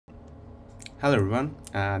Hello everyone,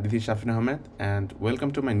 this is Shafin Ahmed and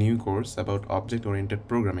welcome to my new course about object-oriented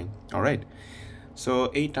programming. Alright, so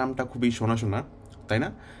এই টার্মটা খুবই শোনা তাই না?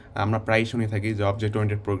 আমরা প্রায়ই শুনে থাকি যে অবজেক্ট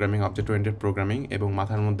ওরিয়েন্টেড প্রোগ্রামিং এবং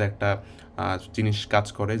মাথার মধ্যে একটা জিনিস কাজ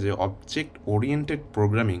করে যে অবজেক্ট ওরিয়েন্টেড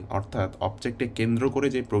প্রোগ্রামিং অর্থাৎ অবজেক্টকে কেন্দ্র করে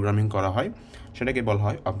যে প্রোগ্রামিং করা হয় সেটাকে বলা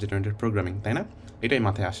হয় অবজেক্ট ওরিয়েন্টেড প্রোগ্রামিং, তাই না? এটাই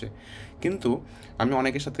মাথায় আসে। কিন্তু আমি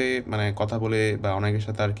অনেকের সাথে কথা বলে বা অনেকের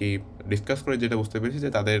সাথে আর কি ডিসকাস করে যেটা বুঝতে পেরেছি যে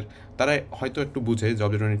তারা হয়তো একটু বুঝে যে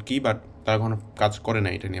অবজেক্ট ওরিয়েন্টেড কী, বাট তারা কোনো কাজ করে না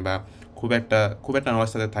এটা নিয়ে, বা খুব একটা নলেজ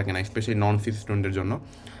তাদের থাকে না, স্পেশালি নন সিস স্টুডেন্টের জন্য,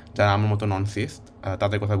 যারা আমার মতো নন সিস,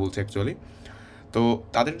 তাদের কথা বলছি অ্যাকচুয়ালি। তো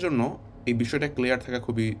তাদের জন্য এই বিষয়টা ক্লিয়ার থাকা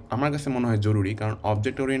খুবই আমার কাছে মনে হয় জরুরি, কারণ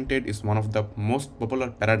object oriented is one of the most popular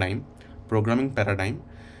programming paradigm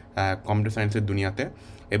computer সায়েন্সের দুনিয়াতে,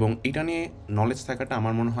 এবং এটা নিয়ে নলেজ থাকাটা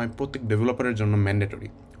আমার মনে হয় প্রত্যেক ডেভেলপারের জন্য ম্যান্ডেটরি।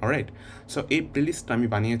 অলরাইট, সো এই প্লেলিস্টটা আমি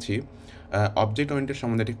বানিয়েছি অবজেক্ট ওরিয়েন্টেড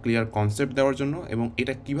সম্বন্ধে একটা ক্লিয়ার কনসেপ্ট দেওয়ার জন্য এবং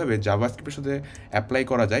এটা কীভাবে জাভাস্ক্রিপ্টের সাথে অ্যাপ্লাই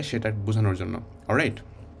করা যায় সেটা বোঝানোর জন্য। Alright,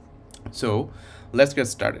 so let's get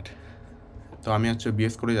started. তো আমি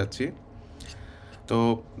বিএস করে যাচ্ছি। তো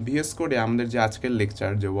বিএস কোডে আমাদের যে আজকের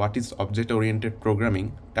লেকচার, যে what is object oriented programming,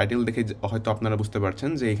 title দেখে হয়তো আপনারা বুঝতে পারছেন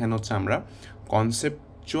যে এখানে আমরা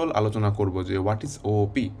কনসেপচুয়াল আলোচনা করব যে what is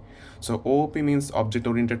OOP. So OOP means object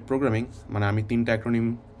oriented programming, আমি তিনটা অ্যাক্রোনিম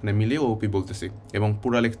মিলিয়ে ওওপি বলতেছি এবং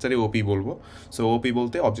পুরো লেকচারে ওপি বলবো। সো ওপি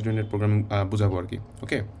বলতে অবজেক্ট ওরিয়েন্টেড প্রোগ্রামিং বোঝাবো আর কি।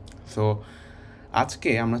 ওকে, সো আজকে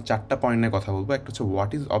আমরা 4টা পয়েন্ট নিয়ে কথা বলবো। একটা হচ্ছে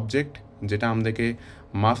হোয়াট ইজ অবজেক্ট, যেটা আমাদেরকে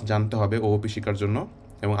মাস্ট জানতে হবে ওওপি শেখার জন্য,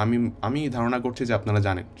 এবং আমি ধারণা করছি যে আপনারা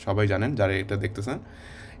জানেন, সবাই জানেন যারা এটা দেখতেছেন।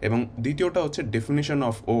 এবং দ্বিতীয়টা হচ্ছে definition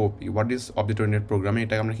of OOP, what is object oriented programming,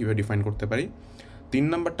 এটাকে আমরা কীভাবে ডিফাইন করতে পারি। 3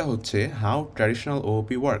 নম্বরটা হচ্ছে how traditional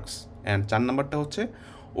OOP works, and 4 নম্বরটা হচ্ছে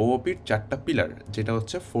ওওপির 4টা পিলার, যেটা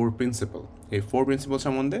হচ্ছে 4 প্রিন্সিপাল। এই 4 প্রিন্সিপাল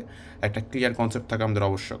সম্বন্ধে একটা ক্লিয়ার কনসেপ্ট থাকা আমাদের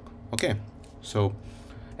আবশ্যক। ওকে, সো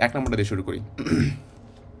 1 নম্বরটা দিয়ে শুরু করি।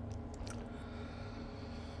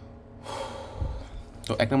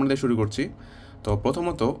 তো 1 নম্বর দিয়ে শুরু করছি। তো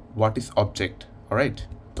প্রথমত হোয়াট ইজ অবজেক্ট। অলরাইট,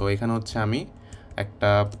 তো এখানে আমি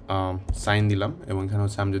একটা সাইন দিলাম এবং এখানে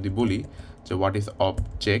আমি যদি বলি যে হোয়াট ইজ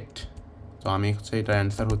অবজেক্ট, তো আমি এটার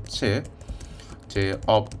অ্যান্সার হচ্ছে যে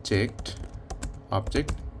object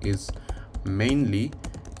is mainly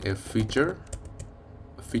A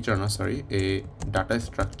a data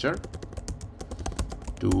structure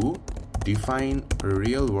to define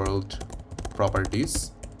real world properties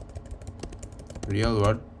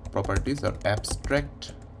or abstract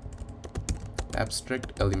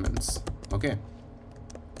elements. ওকে,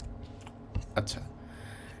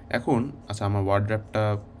 এখন আমার ওয়ার্ড র্যাপটা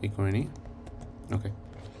করে নিই। ওকে,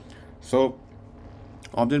 সো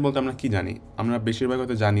অবজেক্ট বলতে আমরা কি জানি? আমরা বেশিরভাগ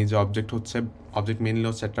হয়তো জানি যে অবজেক্ট মেইনলি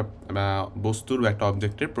হচ্ছে একটা বস্তুর বা একটা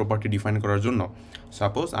অবজেক্টের প্রপার্টি ডিফাইন করার জন্য।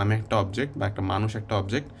 সাপোজ আমি একটা অবজেক্ট বা একটা মানুষ একটা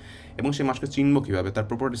অবজেক্ট, এবং সেই মানুষকে চিনবো কীভাবে, তার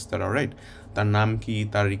প্রপার্টিস দ্বারা, রাইট? তার নাম কি,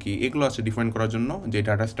 তার কি, এগুলো ডিফাইন করার জন্য যে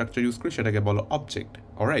ডাটা স্ট্রাকচার ইউজ করি সেটাকে বলো অবজেক্ট।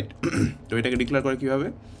 অলরাইট, তো এটাকে ডিক্লেয়ার করে কীভাবে?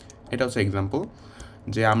 এটা হচ্ছে এক্সাম্পল,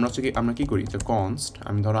 যে আমরা কি করি যে কনস্ট,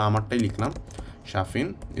 আমি ধরো আমারটাই লিখলাম, শাফিন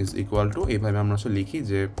ইজ ইকুয়াল টু, এইভাবে আমরা লিখি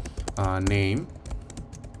যে নেম,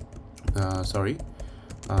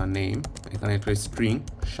 নেম, এখানে একটা স্ট্রিং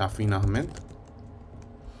শাফিন আহমেদ,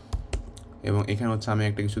 এবং এখানে আমি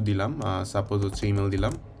একটা কিছু দিলাম, সাপোজ ইমেল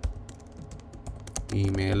দিলাম,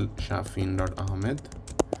 ইমেল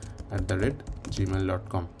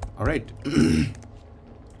shafin.ahmed@gmail.com। অলরাইট,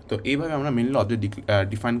 তো এইভাবে আমরা মেনলি অবজেক্ট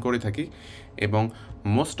ডিফাইন করে থাকি, এবং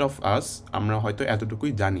মোস্ট অফ আস আমরা হয়তো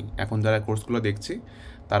এতটুকুই জানি। এখন যারা কোর্সগুলো দেখছি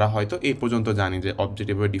তারা হয়তো এই পর্যন্ত জানি যে অবজেক্ট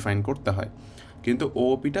এভাবে ডিফাইন করতে হয়, কিন্তু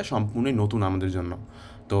ওওপিটা সম্পূর্ণই নতুন আমাদের জন্য।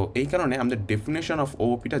 তো এই কারণে আমাদের ডেফিনেশন অফ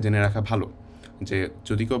ওওপিটা জেনে রাখা ভালো, যে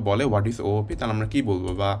যদি কেউ বলে হোয়াট ইজ ওওপি, তাহলে আমরা কী বলবো,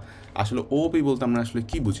 বা আসলে ওওপি বলতে আমরা আসলে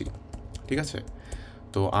কী বুঝি। ঠিক আছে,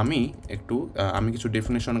 তো আমি কিছু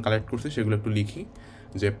ডেফিনেশন কালেক্ট করছি, সেগুলো একটু লিখি।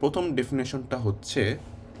 যে প্রথম ডেফিনেশনটা হচ্ছে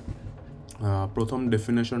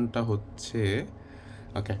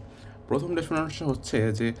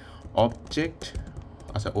যে অবজেক্ট,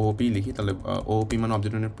 ওওপি লিখি, তাহলে ওওপি মানে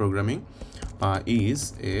object oriented programming is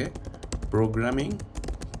a programming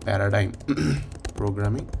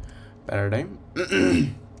paradigm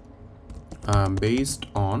based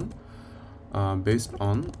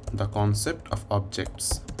on the concept of objects.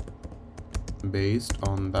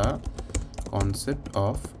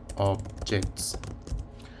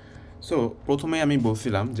 So প্রথমে আমি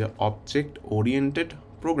বলছিলাম যে অবজেক্ট ওরিয়েন্টেড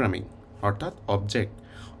প্রোগ্রামিং, অর্থাৎ অবজেক্ট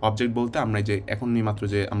বলতে আমরা যে এখন মাত্র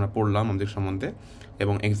যে আমরা পড়লাম অবজেক্ট সম্বন্ধে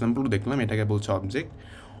এবং এক্সাম্পল দেখলাম, এটাকে বলছে অবজেক্ট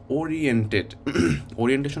ওরিয়েন্টেড।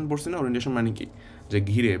 ওরিয়েন্টেশন পড়ছি না? ওরিয়েন্টেশন মানে কি? যে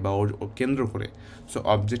ঘিরে বা কেন্দ্র করে। সো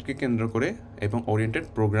অবজেক্টকে কেন্দ্র করে এবং ওরিয়েন্টেড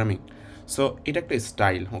প্রোগ্রামিং। সো এটা একটা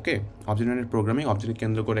স্টাইল, ওকে। অবজেক্ট ওরিয়েন্টেড প্রোগ্রামিং, অবজেক্ট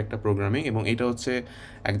কেন্দ্র করে একটা প্রোগ্রামিং, এবং এটা হচ্ছে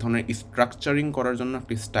এক ধরনের স্ট্রাকচারিং করার জন্য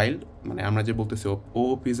একটা স্টাইল। মানে আমরা যে বলতেছি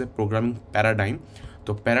OOP is a programming paradigm.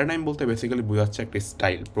 তো প্যারাডাইম বলতে বেসিক্যালি বোঝাচ্ছে একটা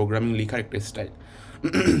স্টাইল, প্রোগ্রামিং লেখার একটা স্টাইল।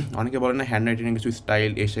 অনেকে বলে না হ্যান্ড রাইটিংয়ের কিছু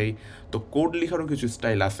স্টাইল এসেই, তো কোড লেখারও কিছু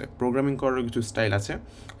স্টাইল আছে, প্রোগ্রামিং করারও কিছু স্টাইল আছে,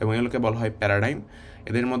 এবং এগুলোকে বলা হয় প্যারাডাইম।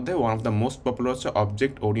 এদের মধ্যে one of the most popular হচ্ছে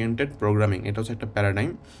অবজেক্ট ওরিয়েন্টেড প্রোগ্রামিং। এটা হচ্ছে একটা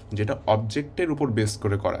প্যারাডাইম যেটা অবজেক্টের উপর বেস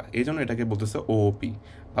করে করা, এই জন্য এটাকে বলতেছে ওওপি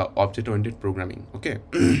বা অবজেক্ট ওরিয়েন্টেড প্রোগ্রামিং, ওকে।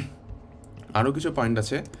 আরও কিছু পয়েন্ট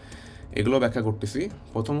আছে, এগুলো ব্যাখ্যা করতেছি।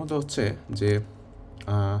 প্রথমত হচ্ছে যে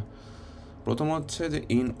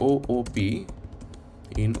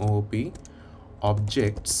in OOP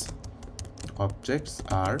objects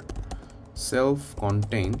are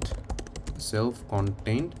self-contained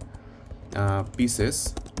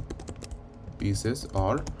pieces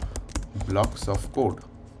or blocks of code.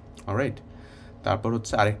 alright, তারপর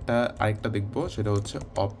হচ্ছে আরেকটা দেখব, সেটা হচ্ছে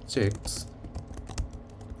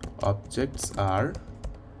objects are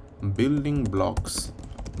building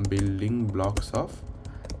blocks of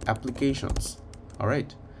applications,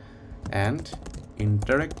 alright, and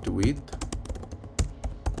interact with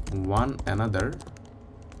one another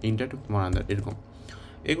এরকম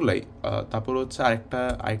এগুলাই। তারপর হচ্ছে আরেকটা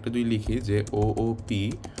যদি লিখি যে OOP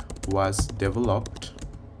was developed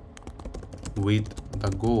with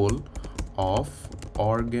the goal of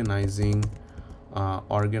organizing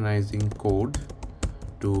code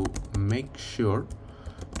to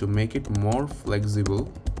make it more flexible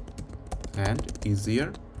and easier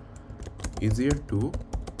to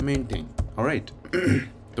maintain. alright,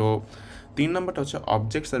 তো 3 নম্বরটা হচ্ছে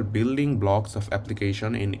objects R building blocks of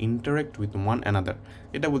application in interact with one another.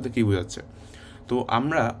 এটা বলতে কী বোঝাচ্ছে? তো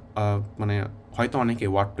আমরা মানে হয়তো অনেকে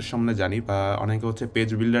ওয়ার্ডপ্রেস সম্বন্ধে জানি, বা অনেকে হচ্ছে পেজ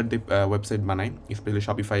বিল্ডার দিয়ে ওয়েবসাইট বানায়, স্পেশালি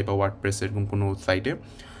শপিফাই বা ওয়ার্ডপ্রেস এরকম কোনো সাইটে।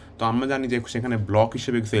 তো আমরা জানি যে সেখানে ব্লক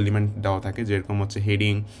হিসেবে কিছু এলিমেন্ট দেওয়া থাকে, যেরকম হচ্ছে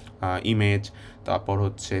হেডিং, ইমেজ, তারপর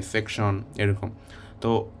হচ্ছে সেকশন, এরকম।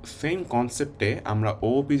 তো সেম কনসেপ্টে আমরা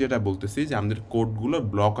ওওপি যেটা বলতেছি যে আমাদের কোডগুলো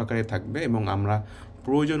ব্লক আকারে থাকবে, এবং আমরা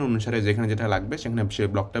প্রয়োজন অনুসারে যেখানে যেটা লাগবে সেখানে সেই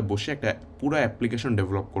ব্লকটা বসে একটা পুরো অ্যাপ্লিকেশন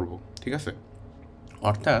ডেভেলপ করব, ঠিক আছে।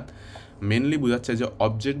 অর্থাৎ মেনলি বোঝাচ্ছে যে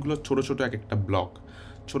অবজেক্টগুলো ছোটো ছোটো এক একটা ব্লক,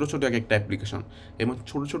 ছোটো ছোটো এক একটা অ্যাপ্লিকেশন, এবং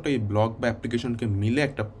ছোটো ছোটো এই ব্লক বা অ্যাপ্লিকেশনকে মিলে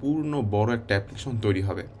একটা পূর্ণ বড় একটা অ্যাপ্লিকেশন তৈরি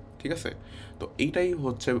হবে, ঠিক আছে। তো এইটাই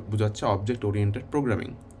হচ্ছে বোঝাচ্ছে অবজেক্ট ওরিয়েন্টেড প্রোগ্রামিং,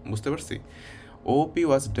 বুঝতে পারছি। OOP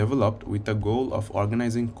was developed with the goal of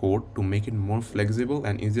organizing code to make it more flexible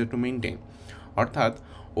and easier to maintain. অর্থাৎ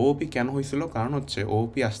ওওপি কেন হয়েছিল? কারণ হচ্ছে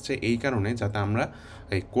ওওপি আসছে এই কারণে যাতে আমরা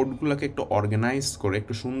এই কোডগুলোকে একটু অর্গানাইজ করে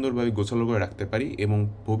একটু সুন্দরভাবে গোছালো করে রাখতে পারি, এবং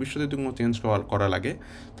ভবিষ্যতে যদি কোনো চেঞ্জ করা লাগে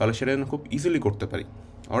তাহলে সেটা যেন খুব ইজিলি করতে পারি।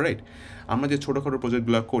 অলরাইট, আমরা যে ছোটোখাটো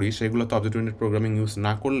প্রজেক্টগুলো করি সেগুলো তো অবজেক্ট ওরিয়েন্টেড প্রোগ্রামিং ইউজ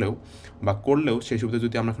না করলেও সেই সুবিধা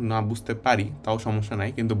যদি আমরা না বুঝতে পারি তাও সমস্যা নাই,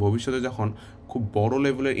 কিন্তু ভবিষ্যতে যখন খুব বড়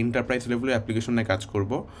লেভেলের এন্টারপ্রাইজ লেভেলের অ্যাপ্লিকেশন নিয়ে কাজ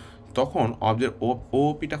করব তখন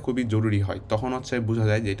ওওপিটা খুবই জরুরি হয়। তখন হচ্ছে বোঝা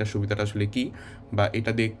যায় যে এটার সুবিধাটা আসলে কী, বা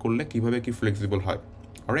এটা দিয়ে করলে কীভাবে কী ফ্লেক্সিবল হয়।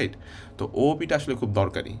 অলরাইট, তো ওওপিটা আসলে খুব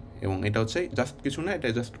দরকারি, এবং এটা হচ্ছে জাস্ট কিছু না, এটা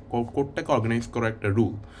জাস্ট কোডটাকে অর্গানাইজ করার একটা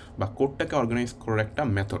রুল বা কোডটাকে অর্গানাইজ করার একটা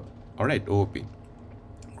মেথড। Alright, OOP.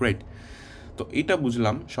 গ্রেট, তো এটা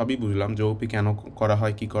সবই বুঝলাম যে ওপি কেন করা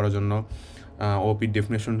হয়, কী করার জন্য, ওপির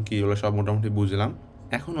ডেফিনেশন কী, এগুলো সব মোটামুটি বুঝলাম।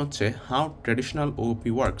 এখন হচ্ছে হাউ ট্র্যাডিশনাল ওপি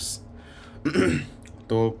ওয়ার্কস।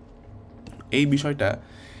 তো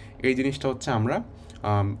এই জিনিসটা হচ্ছে আমরা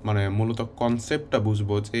মানে মূলত কনসেপ্টটা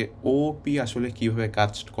বুঝবো যে ওপি আসলে কীভাবে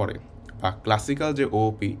কাজ করে, বা ক্লাসিক্যাল যে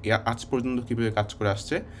ওপি আজ পর্যন্ত কীভাবে কাজ করে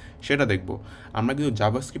আসছে সেটা দেখব। আমরা কিন্তু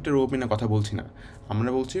জাভাস্ক্রিপ্টের ওপি না কথা বলছি না, আমরা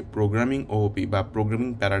বলছি প্রোগ্রামিং ওপি বা প্রোগ্রামিং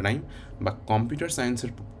প্যারাডাইম, বা কম্পিউটার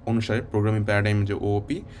সায়েন্সের অনুসারে প্রোগ্রামিং প্যারাডাইম যে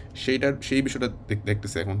ওপি সেই বিষয়টা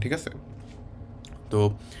দেখতেছে এখন, ঠিক আছে। তো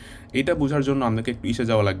এটা বোঝার জন্য আমাদেরকে একটু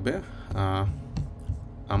যাওয়া লাগবে,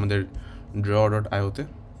 আমাদের draw.io-তে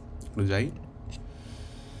একটু যাই।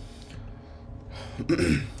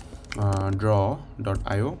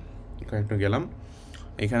 draw.io এখানে একটু গেলাম।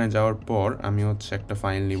 এখানে যাওয়ার পর আমি হচ্ছে একটা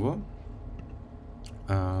ফাইল নিব,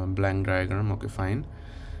 blank diagram, okay fine,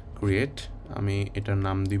 create. আমি এটার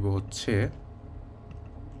নাম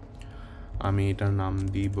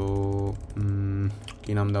দিব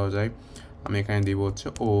কি নাম দেওয়া যায়, আমি এখানে দিব হচ্ছে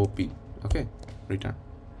ওপি, ওকে, রিটার্ন।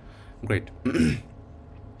 গ্রেট।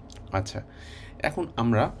 আচ্ছা, এখন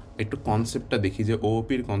আমরা একটু কনসেপ্টটা দেখি যে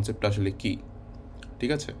ওপির কনসেপ্টটা আসলে কি,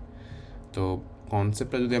 ঠিক আছে। তো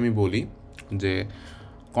কনসেপ্টটা যদি আমি বলি, যে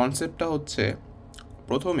কনসেপ্টটা হচ্ছে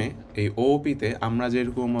প্রথমে এই ওপিতে আমরা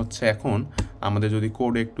যেরকম হচ্ছে এখন আমাদের যদি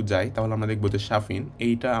কোডে একটু যাই তাহলে আমরা দেখবো যে শাফিন,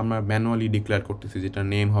 এইটা আমরা ম্যানুয়ালি ডিক্লেয়ার করতেছি, যেটা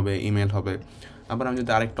নেম হবে, ইমেল হবে। আবার আমি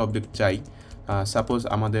যদি আরেকটা অবজেক্ট চাই সাপোজ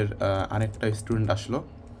আমাদের আরেকটা স্টুডেন্ট আসলো,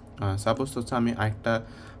 সাপোজ হচ্ছে আমি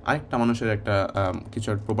আরেকটা মানুষের একটা কিছু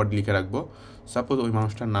একটা প্রপার্টি লিখে রাখবো। সাপোজ ওই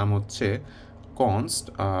মানুষটার নাম হচ্ছে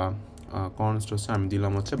কনস্ট হচ্ছে আমি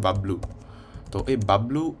দিলাম হচ্ছে বাবলু। তো এই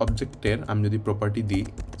বাবলু অবজেক্টের আমি যদি প্রপার্টি দিই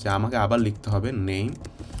যে আমাকে আবার লিখতে হবে নেম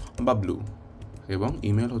বাবলু, এবং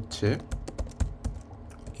ইমেল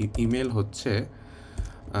হচ্ছে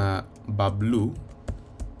বাবলু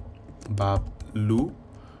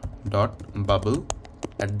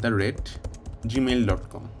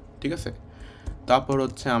bablu.bubble@gmail.com, ঠিক আছে। তারপর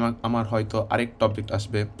হচ্ছে আমার হয়তো আরেকটা অবজেক্ট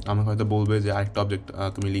আসবে, আমাকে হয়তো বলবে যে আরেকটা অবজেক্ট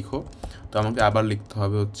তুমি লিখো। তো আমাকে আবার লিখতে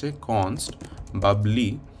হবে হচ্ছে কনস্ট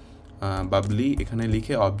বাবলি এখানে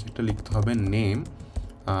লিখে অবজেক্টটা লিখতে হবে নেম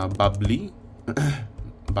বাবলি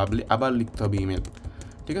আবার লিখতে হবে ইমেল,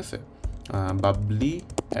 ঠিক আছে,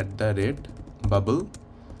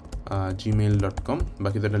 babli@bubble@gmail.com।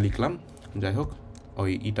 বাকি যেটা লিখলাম, যাই হোক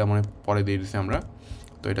ওই ইটা মনে পরে দিয়ে দিচ্ছি আমরা,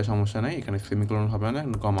 তো এটা সমস্যা নাই, এখানে সেমিকোলন হবে না,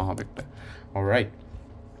 কমা হবে একটা। অলরাইট,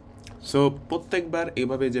 সো প্রত্যেকবার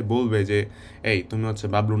এইভাবে যে বলবে যে এই তুমি হচ্ছে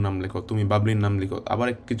বাবলুর নাম লেখো, তুমি বাবলির নাম লিখো, আবার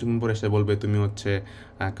কিছুক্ষণ পরে এসে বলবে তুমি হচ্ছে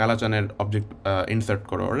কালাচানের অবজেক্ট ইনসার্ট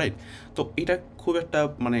করো, রাইট। তো এটা খুব একটা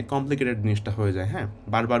মানে কমপ্লিকেটেড জিনিসটা হয়ে যায়, হ্যাঁ,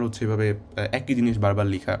 বারবার হচ্ছে এভাবে একই জিনিস বারবার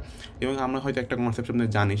লেখা। এবং আমরা হয়তো একটা কনসেপ্ট আপনি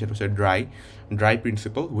জানি, সেটা হচ্ছে dry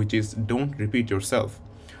principal, which is don't repeat your self.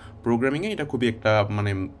 প্রোগ্রামিংয়ে এটা খুবই একটা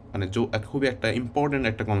খুবই একটা ইম্পর্ট্যান্ট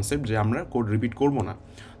একটা কনসেপ্ট যে আমরা কোড রিপিট করব না।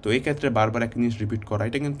 তো এই ক্ষেত্রে বারবার একটা জিনিস রিপিট করা,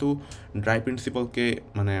 এটা কিন্তু ড্রাই প্রিন্সিপালকে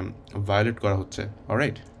ভায়োলেট করা হচ্ছে,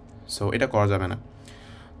 অলরাইট। সো এটা করা যাবে না।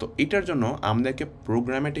 তো এটার জন্য আমাদেরকে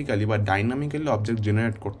প্রোগ্রামেটিক্যালি বা ডাইনামিক্যালি অবজেক্ট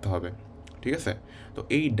জেনারেট করতে হবে, ঠিক আছে। তো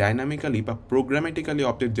এই ডাইনামিক্যালি বা প্রোগ্রামেটিক্যালি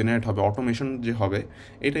অবজেক্ট জেনারেট হবে, অটোমেশন যে হবে,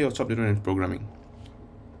 এটাই হচ্ছে অবজেক্ট ওরিয়েন্টেড প্রোগ্রামিং।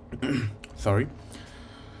 সরি।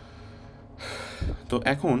 তো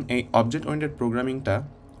এখন এই অবজেক্ট ওরিয়েন্টেড প্রোগ্রামিংটা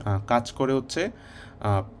কাজ করে হচ্ছে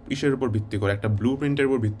ইসের উপর ভিত্তি করে, একটা ব্লু প্রিন্টের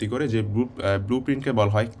উপর ভিত্তি করে, যে ব্লু প্রিন্টকে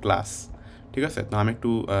বলা হয় ক্লাস, ঠিক আছে। তো আমি একটু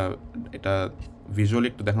এটা ভিজুয়ালি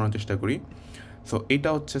একটু দেখানোর চেষ্টা করি। সো এইটা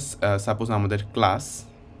হচ্ছে সাপোজ আমাদের ক্লাস,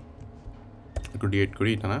 একটু ডিলিট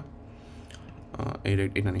করি, এটা না,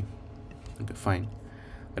 এটা নেই, ওকে ফাইন,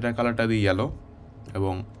 এটা কালারটা দিই ইয়েলো,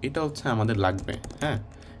 এবং এটা হচ্ছে আমাদের লাগবে, হ্যাঁ,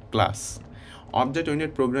 ক্লাস। অবজেক্ট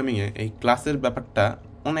ওরিয়েন্টেড প্রোগ্রামিংয়ে এই ক্লাসের ব্যাপারটা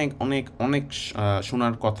অনেক অনেক অনেক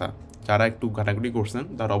শোনার কথা। যারা একটু ঘাটাঘাটি করছেন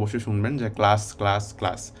তারা অবশ্যই শুনবেন যে class class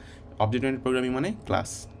class, object oriented programming মানে ক্লাস,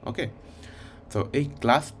 ওকে। তো এই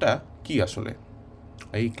ক্লাসটা কি আসলে?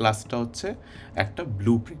 এই ক্লাসটা হচ্ছে একটা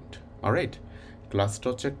ব্লু প্রিন্ট, অলরাইট। ক্লাসটা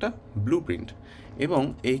হচ্ছে একটা ব্লু প্রিন্ট, এবং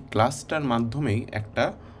এই ক্লাসটার মাধ্যমেই একটা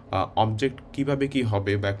অবজেক্ট কীভাবে কী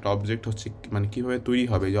হবে, বা একটা অবজেক্ট হচ্ছে কীভাবে তৈরি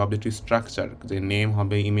হবে, যে অবজেক্টের স্ট্রাকচার, যে নেম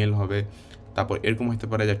হবে, ইমেল হবে, তারপর এরকম হতে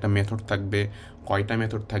পারে যে একটা মেথড থাকবে, কয়টা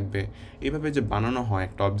মেথড থাকবে, এইভাবে যে বানানো হয়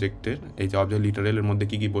একটা অবজেক্টের, এই যে অবজেক্ট লিটারেলের মধ্যে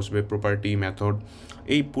কী কী বসবে, প্রপার্টি, মেথড,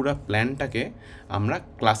 এই পুরো প্ল্যানটাকে আমরা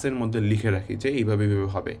ক্লাসের মধ্যে লিখে রাখি যে এইভাবে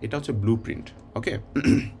হবে। এটা হচ্ছে ব্লু প্রিন্ট, ওকে।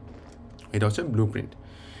 এটা হচ্ছে ব্লু প্রিন্ট।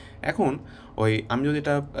 এখন আমি যদি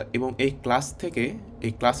এটা, এবং এই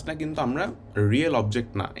ক্লাসটা কিন্তু আমরা রিয়েল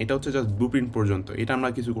অবজেক্ট না, এটা হচ্ছে জাস্ট ব্লু প্রিন্ট পর্যন্ত, এটা আমরা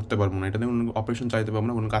কিছু করতে পারবো না, এটাতে কোনো অপারেশন চালাতে পারবো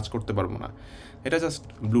না, কোনো কাজ করতে পারবো না, এটা জাস্ট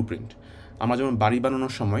ব্লু প্রিন্ট। আমরা যেমন বাড়ি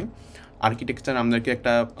বানানোর সময় আর্কিটেকচার আমাদেরকে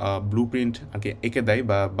একটা ব্লু প্রিন্ট আর কি এঁকে দেয়,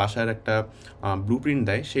 বা বাসার একটা ব্লু প্রিন্ট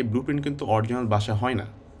দেয়, সেই ব্লু প্রিন্ট কিন্তু অরিজিনাল বাসা হয় না,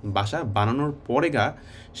 বাসা বানানোর পরে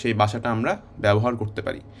সেই বাসাটা আমরা ব্যবহার করতে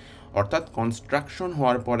পারি, অর্থাৎ কনস্ট্রাকশন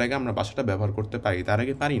হওয়ার পরে আমরা বাসাটা ব্যবহার করতে পারি, তার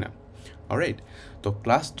আগে পারি না, অলরাইট। তো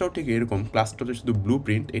ক্লাসটাও ঠিক এরকম, ক্লাসটাতে শুধু ব্লু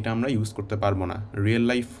প্রিন্ট, এটা আমরা ইউজ করতে পারবো না রিয়েল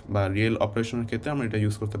লাইফ বা রিয়েল অপারেশনের ক্ষেত্রে, আমরা এটা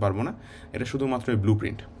ইউজ করতে পারবো না, এটা শুধুমাত্র ব্লু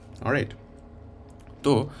প্রিন্ট, অলরাইট।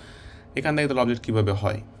 তো এখান থেকে তাহলে অবজেক্ট কীভাবে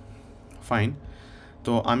হয়, ফাইন।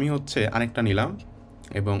 তো আমি হচ্ছে আরেকটা নিলাম,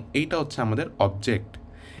 এবং এইটা হচ্ছে আমাদের অবজেক্ট,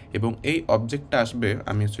 এবং এই অবজেক্টটা আসবে,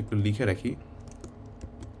 আমি হচ্ছে একটু লিখে রাখি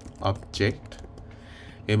অবজেক্ট,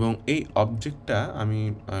 এবং এই অবজেক্টটা আমি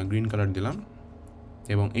গ্রিন কালার দিলাম,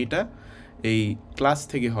 এবং এইটা এই ক্লাস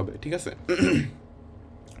থেকে হবে, ঠিক আছে।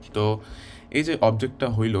 তো এই যে অবজেক্টটা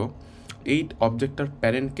হইল, এই অবজেক্টটার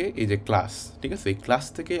প্যারেন্টকে এই যে ক্লাস, ঠিক আছে, এই ক্লাস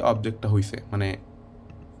থেকে অবজেক্টটা হইছে,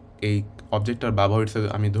 এই অবজেক্টটার বাবা হইছে,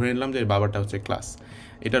 আমি ধরে নিলাম যে বাবাটা হচ্ছে ক্লাস,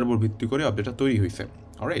 এটার উপর ভিত্তি করে অবজেক্টটা তৈরি হয়েছে,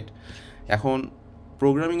 অলরাইট। এখন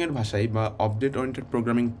প্রোগ্রামিংয়ের ভাষায় বা অবজেক্ট ওরিয়েন্টেড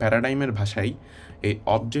প্রোগ্রামিং প্যারাডাইমের ভাষায় এই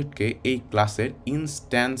অবজেক্টকে এই ক্লাসের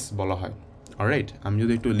ইনস্ট্যান্স বলা হয়, অলরাইট। আমি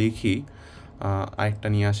যদি একটু লিখি, আরেকটা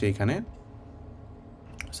নিয়ে আসি এখানে,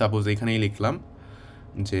 সাপোজ এখানেই লিখলাম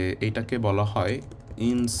যে এইটাকে বলা হয়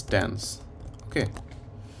ইনস্ট্যান্স, ওকে।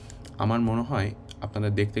 আমার মনে হয়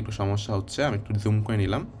আপনাদের দেখতে একটু সমস্যা হচ্ছে, আমি একটু জুম করে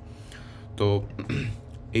নিলাম। তো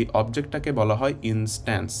এই অবজেক্টটাকে বলা হয়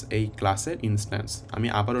ইনস্ট্যান্স, এই ক্লাসের ইনস্ট্যান্স। আমি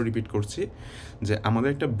আবারও রিপিট করছি যে আমাদের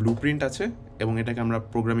একটা ব্লুপ্রিন্ট আছে এবং এটাকে আমরা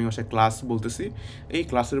প্রোগ্রামিং ভাষায় ক্লাস বলতেছি। এই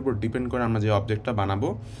ক্লাসের উপর ডিপেন্ড করে আমরা যে অবজেক্টটা বানাবো,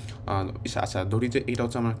 আচ্ছা ধরি যে এটা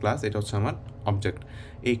হচ্ছে আমার ক্লাস, এটা হচ্ছে আমার অবজেক্ট।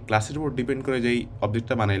 এই ক্লাসের উপর ডিপেন্ড করে যেই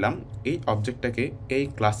অবজেক্টটা বানাইলাম, এই অবজেক্টটাকে এই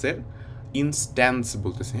ক্লাসের ইনস্ট্যান্স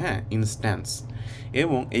বলতেছি, হ্যাঁ, ইনস্ট্যান্স।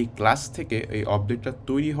 এবং এই ক্লাস থেকে এই অবজেক্টটা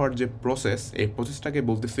তৈরি হওয়ার যে প্রসেস, এই প্রসেসটাকে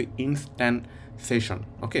বলতেছি ইনস্ট্যান্সেশন।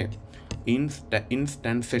 ওকে,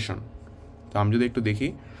 ইনস্ট্যান্সেশন। তো আমি যদি একটু দেখি,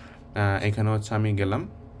 এখানে হচ্ছে আমি গেলাম,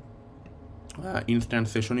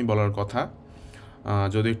 ইনস্ট্যান্সেশনই বলার কথা,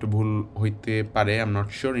 যদি একটু ভুল হইতে পারে, আই এম নট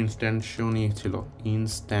শিওর, ইনস্ট্যান্সেশনই ছিল,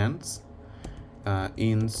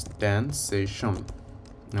 ইনস্ট্যান্সেশন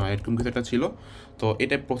এরকম কিছু একটা ছিল। তো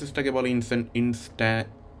এটা প্রসেসটাকে বলে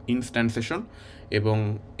ইনস্ট্যান্সেশন এবং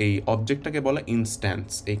এই অবজেক্টটাকে বলে ইনস্ট্যান্স,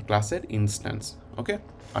 এই ক্লাসের ইনস্ট্যান্স। ওকে,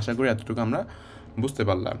 আশা করি এতটুকু আমরা বুঝতে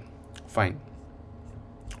পারলাম। ফাইন।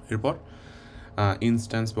 এরপর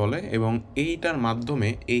ইনস্ট্যান্স বলে এবং এইটার মাধ্যমে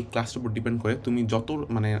এই ক্লাসের উপর ডিপেন্ড করে তুমি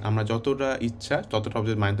আমরা যতটা ইচ্ছা ততটা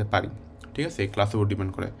অবজেক্ট বানাতে পারি। ঠিক আছে, এই ক্লাসের উপর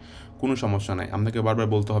ডিপেন্ড করে, কোনো সমস্যা নাই, আপনাকে বারবার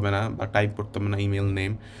বলতে হবে না বা টাইপ করতে হবে না ইমেল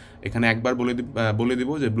নেম। এখানে একবার বলে দিব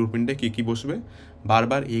যে ব্লুপ্রিন্টে কী কী বসবে,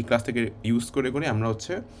 বারবার এই ক্লাস থেকে ইউজ করে করে আমরা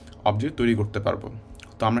হচ্ছে অবজেক্ট তৈরি করতে পারবো।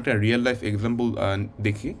 তো আমরা একটা রিয়েল লাইফ এক্সাম্পল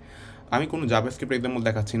দেখি। আমি কোনো জাভাস্ক্রিপ্ট এক্সাম্পল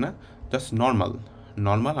দেখাচ্ছি না, জাস্ট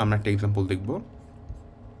নর্মাল আমরা একটা এক্সাম্পল দেখব।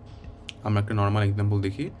 আমরা একটা নর্মাল এক্সাম্পল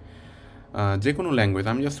দেখি, যে কোনো ল্যাঙ্গুয়েজ।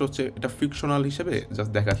 আমি জাস্ট হচ্ছে এটা ফিকশনাল হিসেবে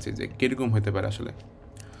জাস্ট দেখাচ্ছি যে কীরকম হতে পারে আসলে।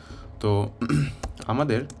 তো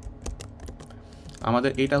আমাদের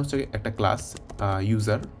এটা হচ্ছে একটা ক্লাস,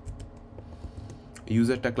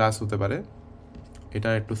 ইউজারটা ক্লাস হতে পারে। এটা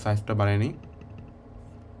একটু সাইজটা বাড়ায় নিই,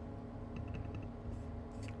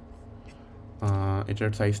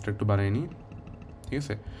 এটার সাইজটা একটু বাড়ায় নিই, ঠিক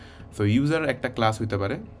আছে। সো ইউজার একটা ক্লাস হতে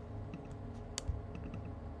পারে,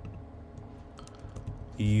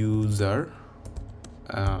 ইউজার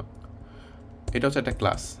এটা হচ্ছে একটা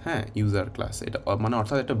ক্লাস, হ্যাঁ, ইউজার ক্লাস। এটা মানে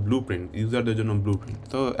অর্থাৎ একটা ব্লুপ্রিন্ট, ইউজারদের জন্য ব্লুপ্রিন্ট।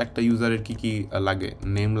 তো একটা ইউজারের কী লাগে,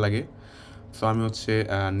 নেম লাগে। সো আমি হচ্ছে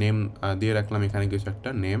নেম দিয়ে রাখলাম এখানে কিছু একটা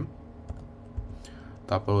নেম,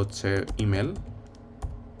 তারপর হচ্ছে ইমেল,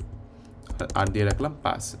 আর দিয়ে রাখলাম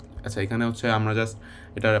পাস। আচ্ছা, এখানে হচ্ছে আমরা জাস্ট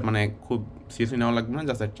এটা মানে খুব সিরিয়াসলি নেওয়া লাগবে না,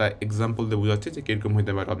 জাস্ট একটা এক্সাম্পল দিয়ে বোঝাচ্ছি যে কীরকম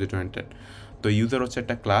হতে পারে অবজেক্ট ওরিয়েন্টেড। তো ইউজার হচ্ছে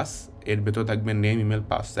একটা ক্লাস, এর ভেতর থাকবে নেম, ইমেল,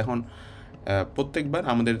 পাস। এখন প্রত্যেকবার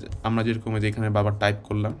আমরা যেরকম যে এখানে বারবার টাইপ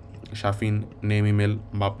করলাম Shafin name email,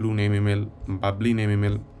 Bablu name email, Babli name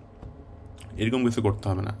email, এরকম কিছু করতে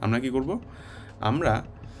হবে না। আমরা কি করব, আমরা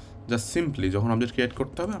জাস্ট সিম্পলি যখন অবজেক্ট ক্রিয়েট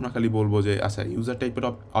করতে হবে আমরা খালি বলবো যে আচ্ছা ইউজার টাইপের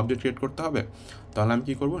অবজেক্ট ক্রিয়েট করতে হবে, তাহলে আমি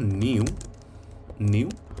কী করব, নিউ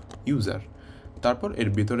ইউজার, তারপর এর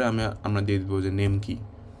ভিতরে আমরা দিয়ে দেবো যে নেম কি।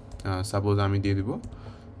 সাপোজ আমি দিয়ে দিব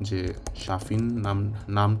যে শাফিন,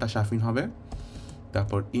 নামটা শাফিন হবে,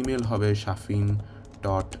 তারপর ইমেল হবে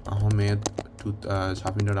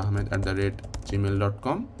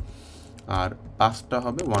shafin.ahmed@gmail.com, আর পাসটা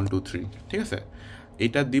হবে 1 2 3, ঠিক আছে।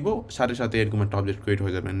 এটা দিব, সাথে সাথে এরকম একটা অবজেক্ট ক্রিয়েট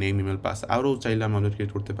হয়ে যাবে, নেম, ইমেল, পাস। আরও চাইলে আমি অবজেক্ট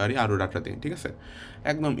ক্রিয়েট করতে পারি আরও ডাটা দিয়ে, ঠিক আছে।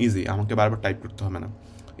 একদম ইজি, আমাকে বারবার টাইপ করতে হবে না।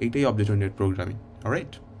 এইটাই অবজেক্ট ওরিয়েন্টেড প্রোগ্রামিং,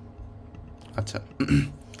 অলরাইট। আচ্ছা,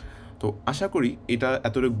 তো আশা করি এটা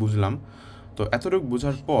এতটুকু বুঝলাম। তো এতটুকু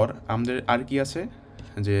বোঝার পর আমাদের আর কি আছে,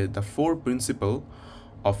 যে দ্য 4 প্রিন্সিপাল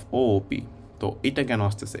অফ ওওপি। তো এটা কেন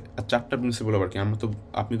আসতেছে, আর 4টা প্রিন্সিপাল আবার কি?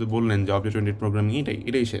 আপনি তো বললেন যে অবজেক্ট ওরিয়েন্টেড প্রোগ্রামিং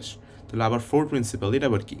এটাই শেষ, তাহলে আবার 4 প্রিন্সিপাল, এটা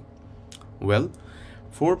আবার কি? ওয়েল,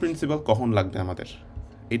 4 প্রিন্সিপাল কখন লাগবে আমাদের,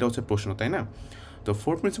 এটা হচ্ছে প্রশ্ন, তাই না? তো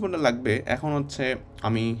 4 প্রিন্সিপালটা লাগবে এখন হচ্ছে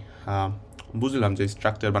আমি বুঝলাম যে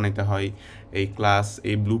স্ট্রাকচার বানাইতে হয়, এই ক্লাস,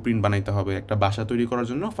 এই ব্লুপ্রিন্ট বানাইতে হবে। একটা বাসা তৈরি করার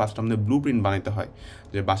জন্য ফার্স্ট আমাদের ব্লুপ্রিন্ট বানাইতে হয়,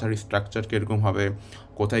 যে বাসার স্ট্রাকচার কীরকম হবে,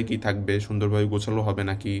 কোথায় কী থাকবে, সুন্দরভাবে গোছালো হবে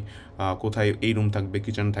নাকি, কোথায় এই রুম থাকবে,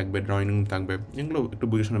 কিচেন থাকবে, ড্রয়িং রুম থাকবে, এগুলো একটু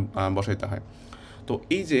বুঝে শুনে বসাইতে হয়। তো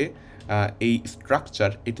এই যে এই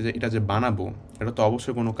স্ট্রাকচার, এটা যে বানাবো, এটা তো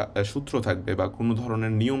অবশ্যই কোনো সূত্র থাকবে বা কোনো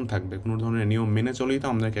ধরনের নিয়ম থাকবে, কোনো ধরনের নিয়ম মেনে চলেই তো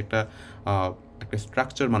আমাদেরকে একটা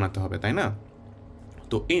স্ট্রাকচার বানাতে হবে, তাই না?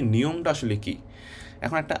 তো এই নিয়মটা আসলে কি?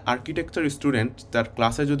 এখন একটা আর্কিটেকচার স্টুডেন্ট তার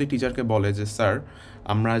ক্লাসে যদি টিচারকে বলে যে স্যার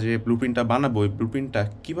আমরা যে ব্লুপ্রিন্টটা বানাবো, এই ব্লুপ্রিন্টটা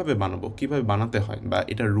কীভাবে বানাতে হয়, বা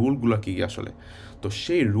এটার রুলগুলো কী আসলে, তো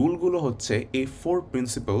সেই রুলগুলো হচ্ছে এই 4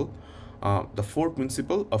 principal, the 4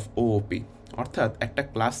 principal of OOP. অর্থাৎ একটা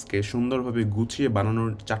ক্লাসকে সুন্দরভাবে গুছিয়ে বানানোর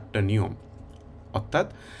 4টা নিয়ম, অর্থাৎ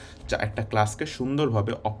একটা ক্লাসকে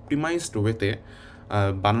সুন্দরভাবে অপটিমাইজড ওয়েতে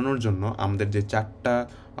বানানোর জন্য আমাদের যে 4টা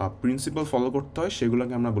প্রিন্সিপাল ফলো করতে হয়,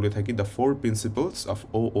 সেগুলোকে আমরা বলে থাকি the 4 principles of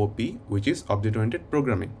OOP, which is object oriented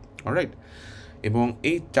programming, alright. এবং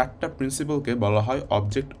এই 4টা প্রিন্সিপালকে বলা হয়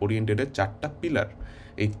অবজেক্ট ওরিয়েন্টেডের 4টা পিলার।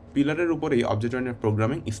 এই পিলারের উপরেই অবজেক্ট ওরিয়েন্টেড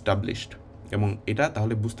প্রোগ্রামিং ইস্টাবলিশড, এবং এটা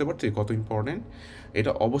তাহলে বুঝতে পারছি কত ইম্পর্টেন্ট,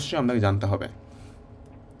 এটা অবশ্যই আমাদেরকে জানতে হবে।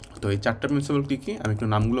 তো এই 4টা প্রিন্সিপাল কী কী আমি একটু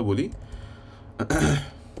নামগুলো বলি।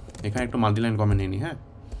 এখানে একটু মাল্টিলাইন কমেন্ট নিয়ে নিই, হ্যাঁ,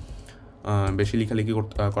 বেশি লেখালেখি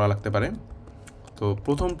করা লাগতে পারে। তো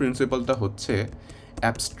প্রথম প্রিন্সিপালটা হচ্ছে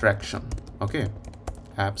অ্যাবস্ট্রাকশন, ওকে,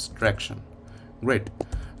 অ্যাবস্ট্রাকশন, গ্রেট।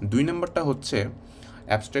 2 নম্বরটা হচ্ছে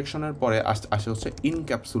অ্যাবস্ট্রাকশনের পরে আসে হচ্ছে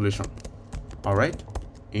ইনক্যাপসুলেশন, অলরাইট,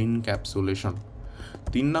 ইনক্যাপসুলেশন।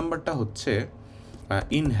 3 নম্বরটা হচ্ছে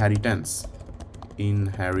ইনহেরিটেন্স,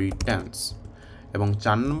 ইনহেরিটেন্স, এবং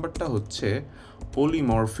 4 নম্বরটা হচ্ছে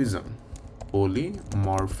পলিমরফিজম,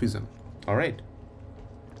 পলিমরফিজম, অলরাইট,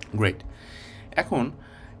 গ্রেট। এখন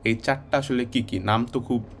এই 4টা আসলে কী কী, নাম তো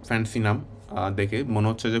খুব ফ্যান্সি নাম, দেখে মনে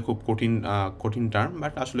হচ্ছে যে খুব কঠিন টার্ম,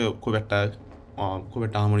 বাট আসলে খুব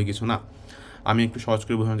একটা আহামরি কিছু না। আমি একটু সহজ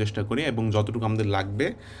করে বোঝানোর চেষ্টা করি, এবং যতটুকু আমাদের লাগবে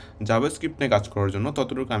জাভাস্ক্রিপ্ট নিয়ে কাজ করার জন্য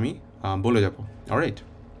ততটুকু আমি বলে যাব, অলরাইট।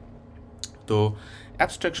 তো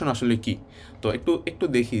অ্যাবস্ট্রাকশন আসলে কি, তো একটু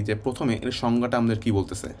দেখি যে প্রথমে এর সংজ্ঞাটা আমাদের কি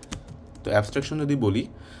বলতেছে। তো অ্যাবস্ট্রাকশন যদি বলি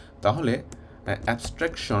তাহলে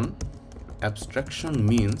abstraction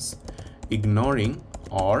means ignoring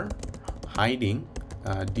or hiding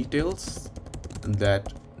details that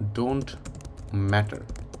don't matter,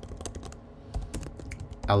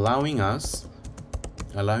 allowing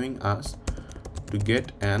us to get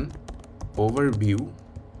an overview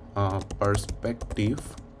perspective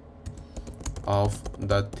of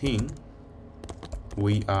the thing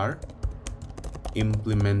we are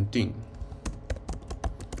implementing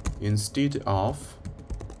instead of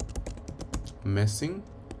messing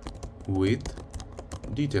with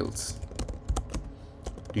details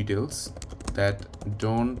that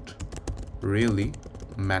don't really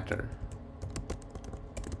matter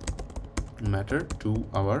to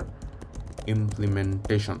our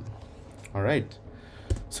implementation, alright.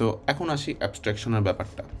 So এখন আসি অ্যাবস্ট্রাকশনের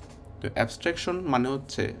ব্যাপারটা। তো abstraction মানে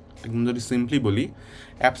হচ্ছে, একদম যদি simply বলি,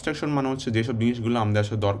 abstraction মানে হচ্ছে যেসব জিনিসগুলো আমাদের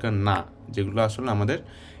আসলে দরকার না, যেগুলো আসলে আমাদের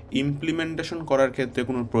ইমপ্লিমেন্টেশন করার ক্ষেত্রে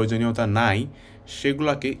কোনো প্রয়োজনীয়তা নাই,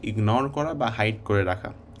 সেগুলোকে ইগনোর করা বা হাইড করে রাখা,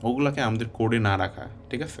 ওগুলোকে আমাদের কোডে না রাখা,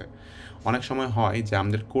 ঠিক আছে। অনেক সময় হয় যে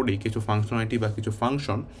আমাদের কোডে কিছু ফাংশনালিটি বা কিছু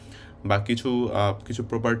ফাংশন বা কিছু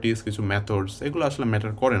প্রপার্টিস, কিছু মেথডস, এগুলো আসলে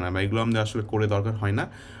ম্যাটার করে না, বা এগুলো আমাদের আসলে কোডে দরকার হয় না,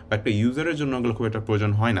 বা একটা ইউজারের জন্য এগুলো খুব একটা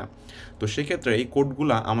প্রয়োজন হয় না। তো সেক্ষেত্রে এই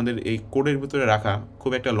কোডগুলো আমাদের এই কোডের ভিতরে রাখা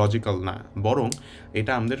খুব একটা লজিক্যাল না, বরং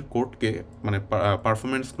এটা আমাদের কোডকে মানে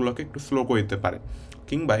পারফরমেন্সগুলোকে একটু স্লো করে দিতে পারে,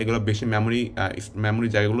 কিংবা এগুলো বেশি মেমোরি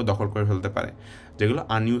জায়গাগুলো দখল করে ফেলতে পারে, যেগুলো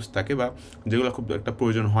আনইউজ থাকে বা যেগুলো খুব একটা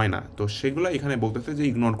প্রয়োজন হয় না। তো সেগুলো এখানে বলতেছে যে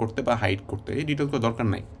ইগনোর করতে বা হাইড করতে, এই ডিটেলসগুলো দরকার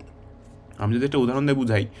নাই। আমি যদি একটা উদাহরণ দিয়ে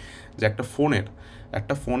বুঝাই, যে একটা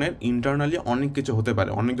ফোনের ইন্টারনালি অনেক কিছু হতে পারে,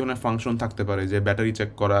 অনেক ধরনের ফাংশন থাকতে পারে, যে ব্যাটারি চেক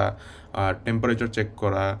করা, টেম্পারেচার চেক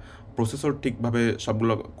করা, প্রসেসর ঠিকভাবে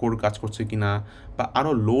সবগুলো কোড কাজ করছে কি না, বা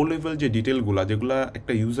আরও লো লেভেল যে ডিটেলগুলো, যেগুলো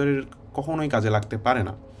একটা ইউজারের কখনোই কাজে লাগতে পারে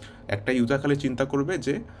না। একটা ইউজার খালি চিন্তা করবে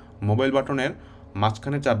যে মোবাইল বাটনের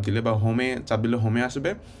মাঝখানে চাপ দিলে বা হোমে চাপ দিলে হোমে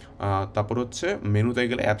আসবে, তারপর হচ্ছে মেনুতে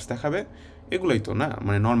গেলে অ্যাপস দেখাবে, এগুলোই তো না,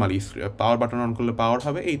 মানে নর্মালি পাওয়ার বাটন অন করলে পাওয়ার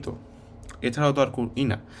হবে, এই তো, এছাড়াও তো আর কোনই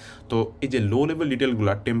না। তো এই যে লো লেভেল ডিটেলগুলো,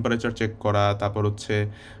 টেম্পারেচার চেক করা, তারপর হচ্ছে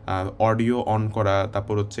অডিও অন করা,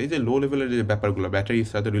 তারপর হচ্ছে এই যে লো লেভেলের যে ব্যাপারগুলো ব্যাটারির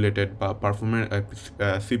সাথে রিলেটেড বা পারফরমেন্স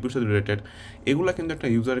সিপিইউর সাথে রিলেটেড, এগুলো কিন্তু একটা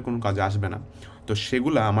ইউজারের কোনো কাজে আসবে না। তো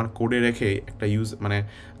সেগুলো আমার কোডে রেখে একটা মানে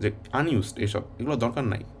যে আনইউজড এগুলো দরকার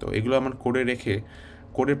নাই, তো এগুলো আমার কোডে রেখে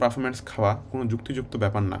কোডের পারফরমেন্স খাওয়া কোনো যুক্তিযুক্ত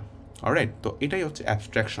ব্যাপার না, অলরাইট। তো এটাই হচ্ছে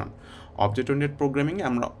অ্যাবস্ট্রাকশন। অবজেক্ট ওরিয়েন্টেড প্রোগ্রামিংয়ে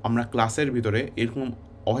আমরা ক্লাসের ভিতরে এরকম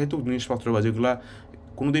অহেতুক জিনিসপত্র বা যেগুলো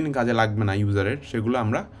কোনোদিন কাজে লাগবে না ইউজারের, সেগুলো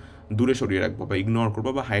আমরা দূরে সরিয়ে রাখবো বা ইগনোর করবো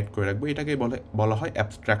বা হাইড করে রাখবো, এটাকে বলা হয়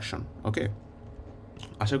অ্যাবস্ট্রাকশন, ওকে।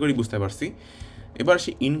 আশা করি বুঝতে পারছি। এবার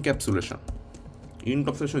আসি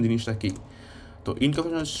ইনক্যাপসুলেশন জিনিসটা কি। তো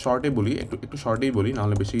ইনক্যাপসুলেশন একটু শর্টেই বলি,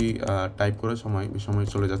 নাহলে বেশি টাইপ করার সময়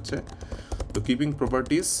চলে যাচ্ছে। তো keeping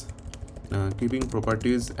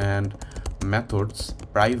properties and methods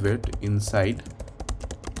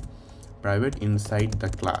private inside the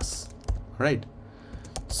class, right?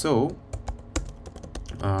 So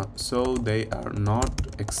they are not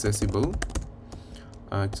accessible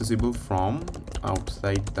from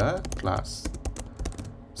outside the class.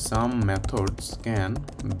 Some methods can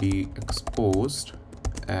be exposed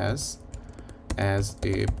as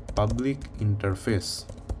a public interface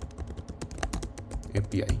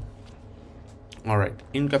API. alright,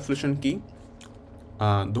 encapsulation কি,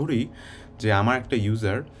 ধরি যে আমার একটা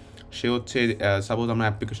ইউজার, সে হচ্ছে suppose আমার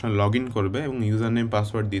অ্যাপ্লিকেশনে log in করবে এবং ইউজার নেম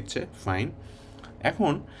পাসওয়ার্ড দিচ্ছে, ফাইন।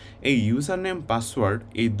 এখন এই ইউজার নেম পাসওয়ার্ড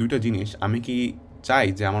এই দুইটা জিনিস আমি কি চাই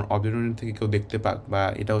যে আমার অবজেক্ট ওরিয়েন্টেড থেকে কেউ দেখতে পাক বা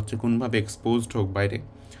এটা হচ্ছে কোনোভাবে এক্সপোজড হোক বাইরে,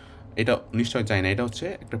 এটা নিশ্চয় চাই না। এটা হচ্ছে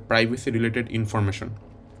একটা প্রাইভেসি রিলেটেড ইনফরমেশন,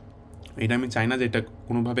 এটা আমি চাই না যে এটা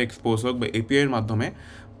কোনোভাবে এক্সপোজ হোক বা এপিআইয়ের মাধ্যমে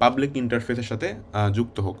পাবলিক ইন্টারফেসের সাথে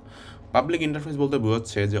যুক্ত হোক। পাবলিক ইন্টারফেস বলতে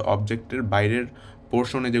বোঝাচ্ছে যে অবজেক্টের বাইরের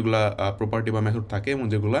পোর্শনে যেগুলো প্রপার্টি বা মেথড থাকে এবং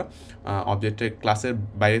যেগুলো অবজেক্টের ক্লাসের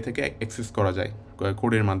বাইরে থেকে অ্যাক্সেস করা যায়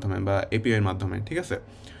কোডের মাধ্যমে বা এপিআইয়ের মাধ্যমে, ঠিক আছে?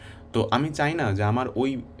 তো আমি চাই না যে আমার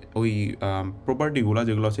ওই ওই প্রপার্টিগুলো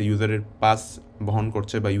যেগুলো হচ্ছে ইউজারের পাস বহন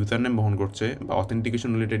করছে বা ইউজার নেম বহন করছে বা অথেন্টিকেশন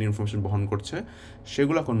রিলেটেড ইনফরমেশন বহন করছে,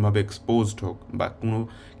 সেগুলো কোনোভাবে এক্সপোজড হোক বা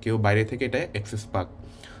কেউ বাইরে থেকে এটা অ্যাক্সেস পাক।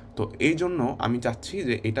 তো এই জন্য আমি চাচ্ছি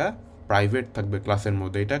যে এটা প্রাইভেট থাকবে ক্লাসের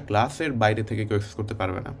মধ্যে, এটা ক্লাসের বাইরে থেকে কেউ অ্যাক্সেস করতে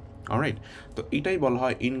পারবে না। অলরাইট, তো এটাই বলা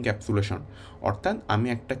হয় ইনক্যাপসুলেশন, অর্থাৎ আমি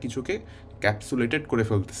একটা কিছুকে ক্যাপসুলেটেড করে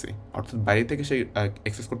ফেলতেছি, অর্থাৎ বাইরে থেকে সে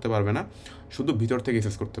অ্যাক্সেস করতে পারবে না, শুধু ভিতর থেকে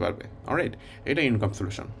অ্যাক্সেস করতে পারবে। অলরাইট, এটা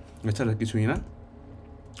ইনক্যাপসুলেশন, এছাড়া কিছুই না।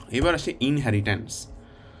 এবার আসি ইনহেরিটেন্স।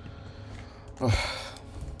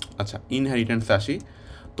 আচ্ছা, ইনহেরিটেন্সে আসি।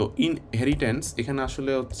 তো ইনহেরিটেন্স এখানে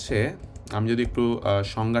আসলে হচ্ছে আমি যদি একটু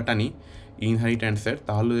সংজ্ঞাটা নিই ইনহেরিটেন্সের,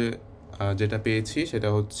 তাহলে যেটা পেয়েছি সেটা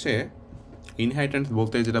হচ্ছে ইনহেরিটেন্স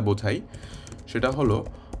বলতে যেটা বোঝাই সেটা হলো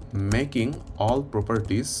making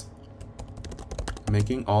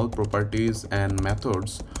all properties and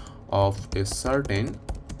methods of A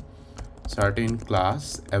certain class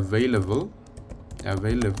available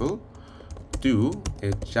to a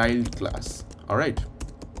child class. Alright,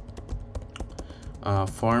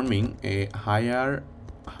 forming a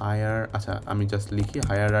আচ্ছা আমি জাস্ট লিখি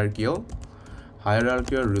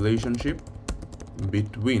hierarchical relationship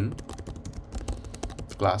between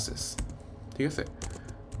classes, ঠিক আছে?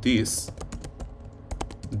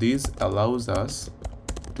 This allows us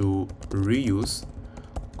to reuse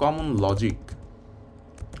common logic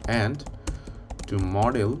and to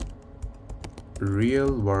model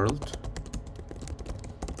real world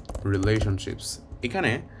relationships.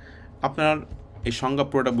 এখানে আপনার এই সংজ্ঞা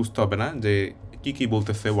পুরোটা বুঝতে হবে না যে কি কি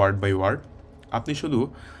বলতেছে ওয়ার্ড বাই ওয়ার্ড, আপনি শুধু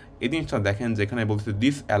এই জিনিসটা দেখেন যেখানে বলতেছে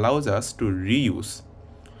this allows us to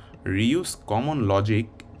reuse common logic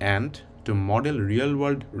and two model real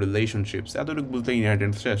world relationships. এতটুকু বুঝতে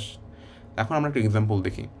ইনহেরিটেন্স শেষ। এখন আমরা একটা এক্সাম্পল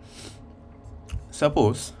দেখি।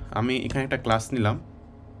 সাপোজ আমি এখানে একটা ক্লাস নিলাম,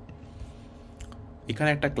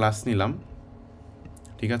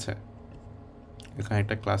 ঠিক আছে? এখানে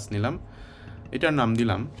একটা ক্লাস নিলাম, এটার নাম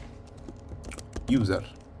দিলাম ইউজার।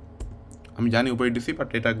 আমি জানি উপরে দিছি, বাট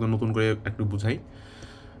এটা একদম নতুন করে একটু বুঝাই।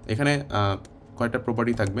 এখানে কয়টা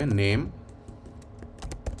প্রপার্টি থাকবে, নেম,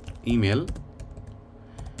 ইমেল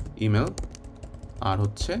আর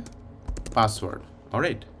হচ্ছে পাসওয়ার্ড।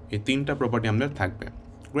 অলরাইট, এই তিনটা প্রপার্টি আমাদের থাকবে।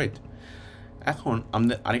 গ্রেট। এখন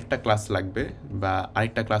আমাদের আরেকটা ক্লাস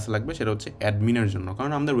লাগবে সেটা হচ্ছে অ্যাডমিনের জন্য,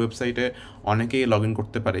 কারণ আমাদের ওয়েবসাইটে অনেকেই লগ ইন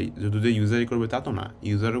করতে পারে, যদি যে ইউজারই করবে তা তো না,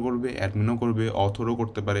 ইউজারও করবে, অ্যাডমিনও করবে, অথরও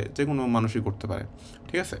করতে পারে, যে কোনো মানুষই করতে পারে,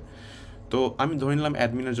 ঠিক আছে? তো আমি ধরে নিলাম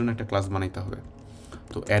অ্যাডমিনের জন্য একটা ক্লাস বানাইতে হবে।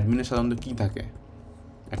 তো অ্যাডমিনের সাধারণত কী থাকে,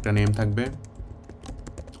 একটা নেম থাকবে,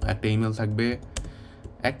 একটা ইমেল থাকবে,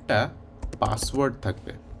 একটা পাসওয়ার্ড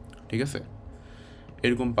থাকবে, ঠিক আছে?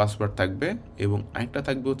 এরকম পাসওয়ার্ড থাকবে এবং আরেকটা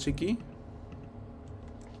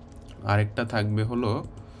থাকবে হলো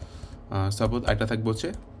সাপোজ আরেকটা থাকবে হচ্ছে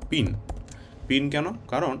পিন। কেন?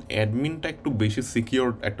 কারণ অ্যাডমিনটা একটু বেশি সিকিউর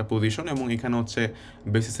একটা পজিশন এবং এখানে হচ্ছে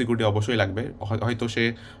বেশি সিকিউরিটি অবশ্যই লাগবে। হয়তো সে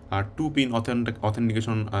 2 পিন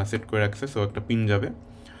অথেন্টিকেশন সেট করে রাখছে, সো একটা পিন যাবে।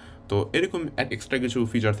 তো এরকম এক্সট্রা কিছু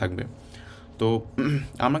ফিচার থাকবে। তো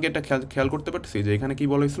আমাকে এটা খেয়াল করতে পারতেছি যে এখানে কি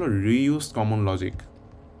বলা হয়েছিল, রিইউজ কমন লজিক।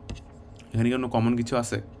 এখানে কোনো কমন কিছু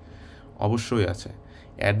আছে? অবশ্যই আছে।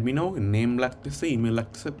 অ্যাডমিনেও নেম লাগতেছে, ইমেল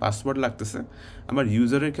লাগতেছে, পাসওয়ার্ড লাগতেছে, আবার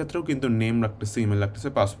ইউজারের ক্ষেত্রেও কিন্তু নেম লাগতেছে, ইমেল লাগতেছে,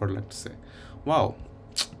 পাসওয়ার্ড লাগতেছে। ওয়াও,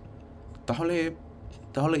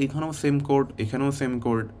 তাহলে এখানেও সেম কোড,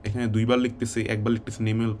 এখানে দুইবার লিখতেছি, একবার লিখতেছি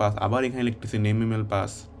নেম ইমেল পাস, আবার এখানে লিখতেছি নেম ইমেল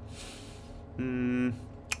পাস।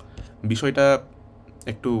 বিষয়টা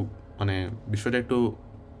একটু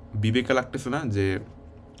বিবেকে লাগতেছে না যে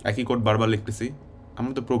একই কোড বারবার লিখতেছি?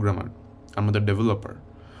 আমরা তো প্রোগ্রামার, আমরা তো ডেভেলপার,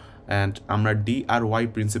 অ্যান্ড আমরা DRY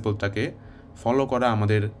প্রিন্সিপালটাকে ফলো করা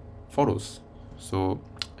আমাদের ফরজ। সো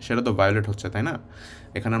সেটা তো ভায়োলেট হচ্ছে, তাই না?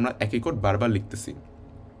 এখানে আমরা একই কোড বারবার লিখতেছি,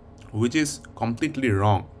 which is completely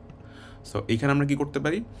wrong. So এখানে আমরা কি করতে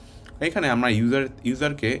পারি, এখানে আমরা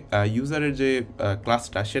ইউজারের যে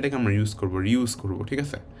ক্লাসটা সেটাকে আমরা রিউজ করব, ঠিক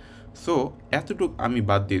আছে? সো এতটুক আমি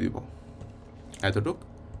বাদ দিয়ে দিব,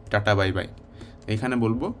 টাটা বাই বাই। এখানে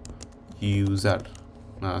বলবো ইউজার।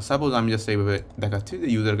 সাপোজ আমি জাস্ট এইভাবে দেখাচ্ছি যে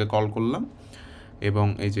ইউজারকে কল করলাম, এবং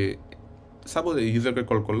এই যে সাপোজ ইউজারকে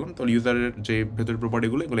কল করলাম, তো ইউজারের যে ভেতরের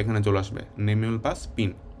প্রপার্টিগুলো এগুলো এখানে চলে আসবে, নেম ইমেল পাস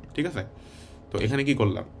পিন, ঠিক আছে? তো এখানে কি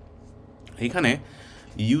করলাম, এখানে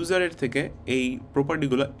ইউজারের থেকে এই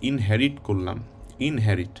প্রপার্টিগুলো ইনহেরিট করলাম।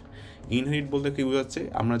 ইনহেরিট বলতে কি বোঝাচ্ছে,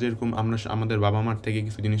 আমরা যেরকম আমরা আমাদের বাবা মার থেকে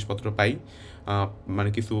কিছু জিনিসপত্র পাই, মানে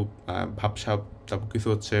কিছু ভাবসাব, তারপর কিছু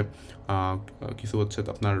হচ্ছে তো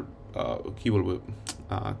আপনার কী বলবো,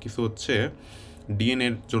 কিছু হচ্ছে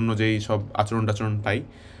ডিএনএর জন্য যেই সব আচরণ পাই,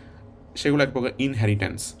 সেগুলো এক প্রকার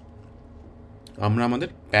ইনহেরিটেন্স। আমরা আমাদের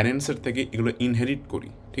প্যারেন্টসের থেকে এগুলো ইনহেরিট করি,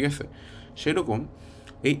 ঠিক আছে। সেরকম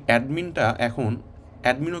এই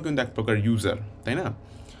অ্যাডমিনও কিন্তু এক প্রকার ইউজার, তাই না?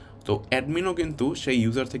 তো অ্যাডমিনও কিন্তু সেই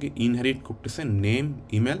ইউজার থেকে ইনহেরিট করতেছে নেম,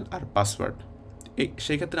 ইমেল আর পাসওয়ার্ড।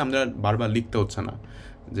 সেই ক্ষেত্রে আমরা বারবার লিখতে হচ্ছে না,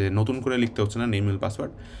 যে নতুন করে লিখতে হচ্ছে না নেম, ইমেল,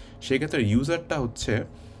 পাসওয়ার্ড। সেই ক্ষেত্রে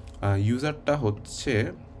ইউজারটা হচ্ছে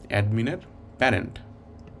অ্যাডমিনের প্যারেন্ট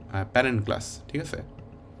ক্লাস, ঠিক আছে।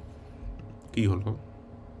 কী হলো,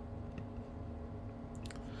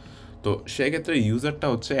 তো সেই ক্ষেত্রে ইউজারটা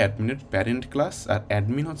হচ্ছে অ্যাডমিনের প্যারেন্ট ক্লাস আর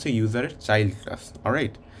অ্যাডমিন হচ্ছে ইউজারের চাইল্ড ক্লাস,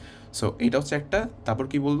 অলরাইট। সো এটা হচ্ছে একটা। তারপর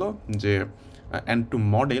কি বললো যে and two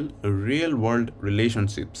model real world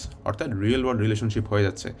relationships, অর্থাৎ রিয়েল ওয়ার্ল্ড রিলেশনশিপ হয়ে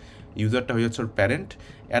যাচ্ছে, ইউজারটা হয়ে যাচ্ছে ওর প্যারেন্ট,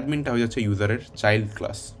 অ্যাডমিনটা হয়ে যাচ্ছে ইউজারের চাইল্ড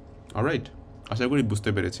ক্লাস, অলরাইট। আশা করি বুঝতে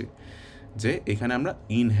পেরেছি যে এখানে আমরা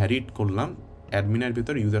ইনহেরিট করলাম, অ্যাডমিনের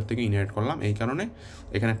ভিতর ইউজার থেকে ইনহেরিট করলাম, এই কারণে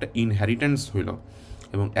এখানে একটা ইনহেরিটেন্স হইল।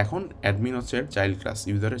 এবং এখন অ্যাডমিন হচ্ছে চাইল্ড ক্লাস,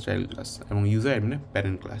 ইউজারের চাইল্ড ক্লাস, এবং ইউজার অ্যাডমিনের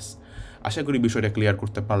প্যারেন্ট ক্লাস। আশা করি বিষয়টা ক্লিয়ার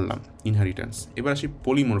করতে পারলাম, ইনহেরিটেন্স। এবার আসি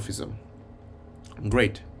পলিমরফিজম।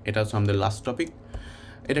 গ্রেট, এটা হচ্ছে আমাদের লাস্ট টপিক।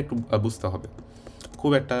 এটা একটু বুঝতে হবে,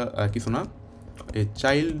 খুব একটা কিছু না। A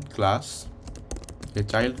child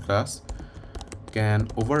class can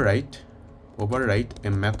overwrite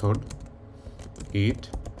a method it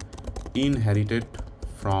inherited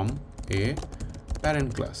from a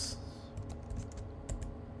parent class.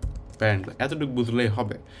 এতটুকু বুঝলেই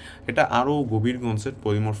হবে। এটা আরও গভীর কনসেপ্ট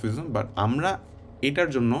পলিমরফিজম, বাট আমরা এটার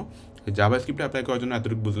জন্য জাভাস্ক্রিপ্টে অ্যাপ্লাই করার জন্য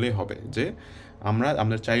এতটুকু বুঝলেই হবে যে আমরা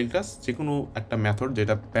আমাদের চাইল্ড ক্লাস যে কোনো একটা মেথড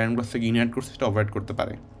যেটা প্যারেন্ট ক্লাস থেকে ইনহেরিট করছে সেটা অ্যাভয়েড করতে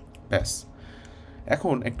পারে, ব্যাস।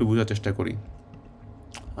 এখন একটু বোঝার চেষ্টা করি।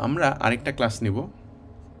 আমরা আরেকটা ক্লাস নিব,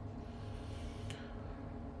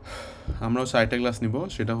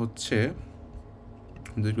 সেটা হচ্ছে,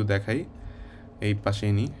 যদি একটু দেখাই, এই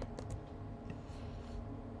পাশেই নিই,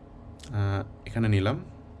 এখানে নিলাম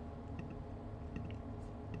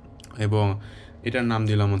এবং এটার নাম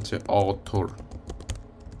দিলাম হচ্ছে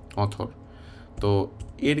অথর। তো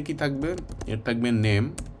এর কি থাকবে, এর থাকবে নেম,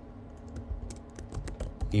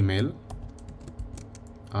 ইমেল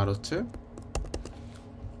আর হচ্ছে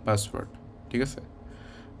পাসওয়ার্ড, ঠিক আছে।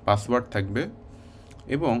 পাসওয়ার্ড থাকবে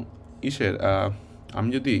এবং আমি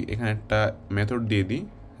যদি এখানে একটা মেথড দিয়ে দিই,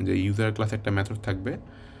 যে ইউজার ক্লাসে একটা মেথড থাকবে,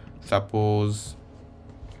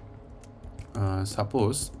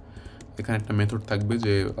 সাপোজ এখানে একটা মেথড থাকবে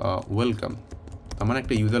যে ওয়েলকাম। তার মানে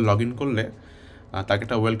একটা ইউজার লগ ইন করলে তাকে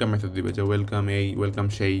একটা ওয়েলকাম মেথড দিবে, যে ওয়েলকাম এই, ওয়েলকাম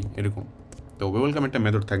সেই, এরকম। তো ওয়েলকাম একটা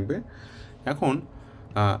মেথড থাকবে। এখন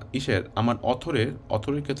আমার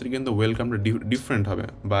অথরের ক্ষেত্রে কিন্তু ওয়েলকামটা ডিফারেন্ট হবে,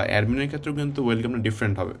 বা অ্যাডমিনের ক্ষেত্রেও কিন্তু ওয়েলকামটা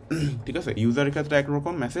ডিফারেন্ট হবে, ঠিক আছে। ইউজারের ক্ষেত্রে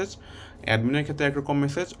একরকম মেসেজ, অ্যাডমিনের ক্ষেত্রে একরকম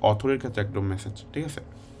মেসেজ, অথরের ক্ষেত্রে একরকম মেসেজ, ঠিক আছে।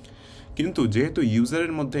 কিন্তু যেহেতু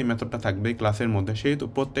ইউজারের মধ্যে এই মেথডটা থাকবে ক্লাসের মধ্যে, সেহেতু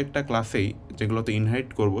প্রত্যেকটা ক্লাসেই যেগুলোতে ইনহেরিট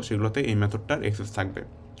করব সেগুলোতে এই মেথডটার অ্যাক্সেস থাকবে,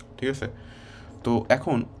 ঠিক আছে। তো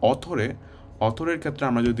এখন অথরের ক্ষেত্রে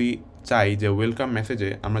আমরা যদি চাই যে ওয়েলকাম মেসেজে,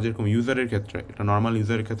 আমরা যেরকম ইউজারের ক্ষেত্রে, একটা নর্মাল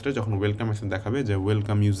ইউজারের ক্ষেত্রে যখন ওয়েলকাম মেসেজ দেখাবে যে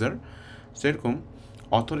ওয়েলকাম ইউজার, সেরকম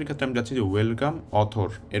অথরের ক্ষেত্রে আমি চাচ্ছি যে ওয়েলকাম অথর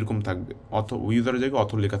এরকম থাকবে, ইউজারের জায়গায়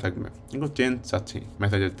অথর লেখা থাকবে, এগুলো চেঞ্জ চাচ্ছি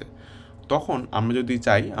মেসেজেতে। তখন আমরা যদি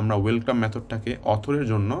চাই, আমরা ওয়েলকাম মেথডটাকে অথরের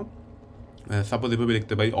জন্য সাপোজ এভাবে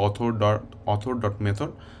লিখতে পারি, অথর ডট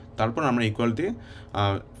মেথড, তারপর আমরা ইকুয়াল দিয়ে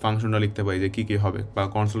ফাংশনটা লিখতে পারি যে কী হবে, বা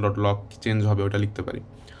কনসোল ডট লগ চেঞ্জ হবে ওটা লিখতে পারি।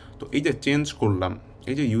 তো এই যে চেঞ্জ করলাম,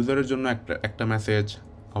 এই যে ইউজারের জন্য একটা মেসেজ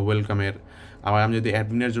ওয়েলকামের, আবার আমি যদি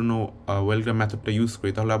অ্যাডমিনের জন্য ওয়েলকাম মেথডটা ইউজ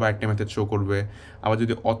করি তাহলে আবার একটা মেসেজ শো করবে, আবার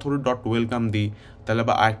যদি অথর ডট ওয়েলকাম দিই তাহলে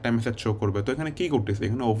আবার আরেকটা মেসেজ শো করবে। তো এখানে কী করতেছি,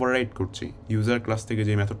 এখানে ওভাররাইট করছি, ইউজার ক্লাস থেকে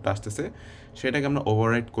যে মেথডটা আসতেছে সেটাকে আমরা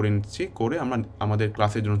ওভাররাইট করে নিচ্ছি, করে আমরা আমাদের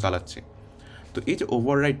ক্লাসের জন্য চালাচ্ছি। তো এই যে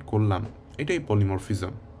ওভাররাইট করলাম, এটাই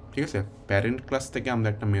পলিমরফিজম, ঠিক আছে। প্যারেন্ট ক্লাস থেকে আমরা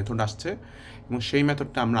একটা মেথড আসছে এবং সেই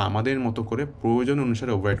মেথডটা আমরা আমাদের মতো করে প্রয়োজন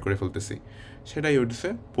অনুসারে ওভাররাইট করে ফেলতেছি, সেটাই হচ্ছে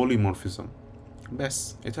পলিমরফিজম, ব্যাস,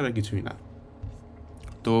 এছাড়া কিছুই না।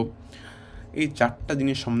 তো এই চারটা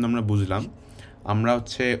জিনিস সম্বন্ধে আমরা বুঝলাম। আমরা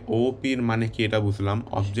হচ্ছে ওপির মানে কি এটা বুঝলাম,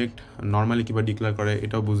 অবজেক্ট নর্মালি কীভাবে ডিক্লেয়ার করে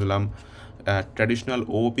এটাও বুঝলাম, ট্র্যাডিশনাল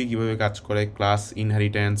ওপি কীভাবে কাজ করে, ক্লাস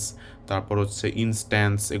ইনহেরিটেন্স, তারপর হচ্ছে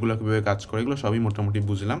ইনস্ট্যান্স, এগুলো কীভাবে কাজ করে, এগুলো সবই মোটামুটি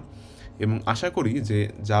বুঝলাম। এবং আশা করি যে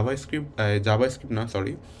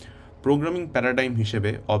প্রোগ্রামিং প্যারাডাইম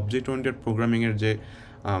হিসেবে অবজেক্ট ওরিয়েন্টেড প্রোগ্রামিংয়ের যে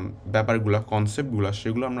ব্যাপারগুলো কনসেপ্টগুলো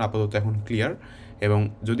সেগুলো আমরা আপাতত এখন ক্লিয়ার, এবং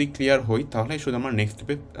যদি ক্লিয়ার হই তাহলে শুধু আমরা নেক্সট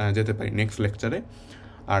স্টেপে যেতে পারি, নেক্সট লেকচারে।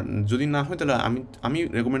 আর যদি না হয় তাহলে আমি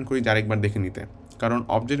রেকমেন্ড করি যে আরেকবার দেখে নিতে, কারণ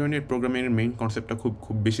অবজেক্ট ওরিয়েন্টেড প্রোগ্রামিংয়ের মেইন কনসেপ্টটা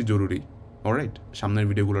খুব বেশি জরুরি। অলরাইট, সামনের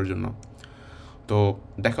ভিডিওগুলোর জন্য। তো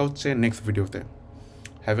দেখা হচ্ছে নেক্সট ভিডিওতে।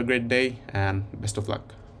 Have a great day and best of luck.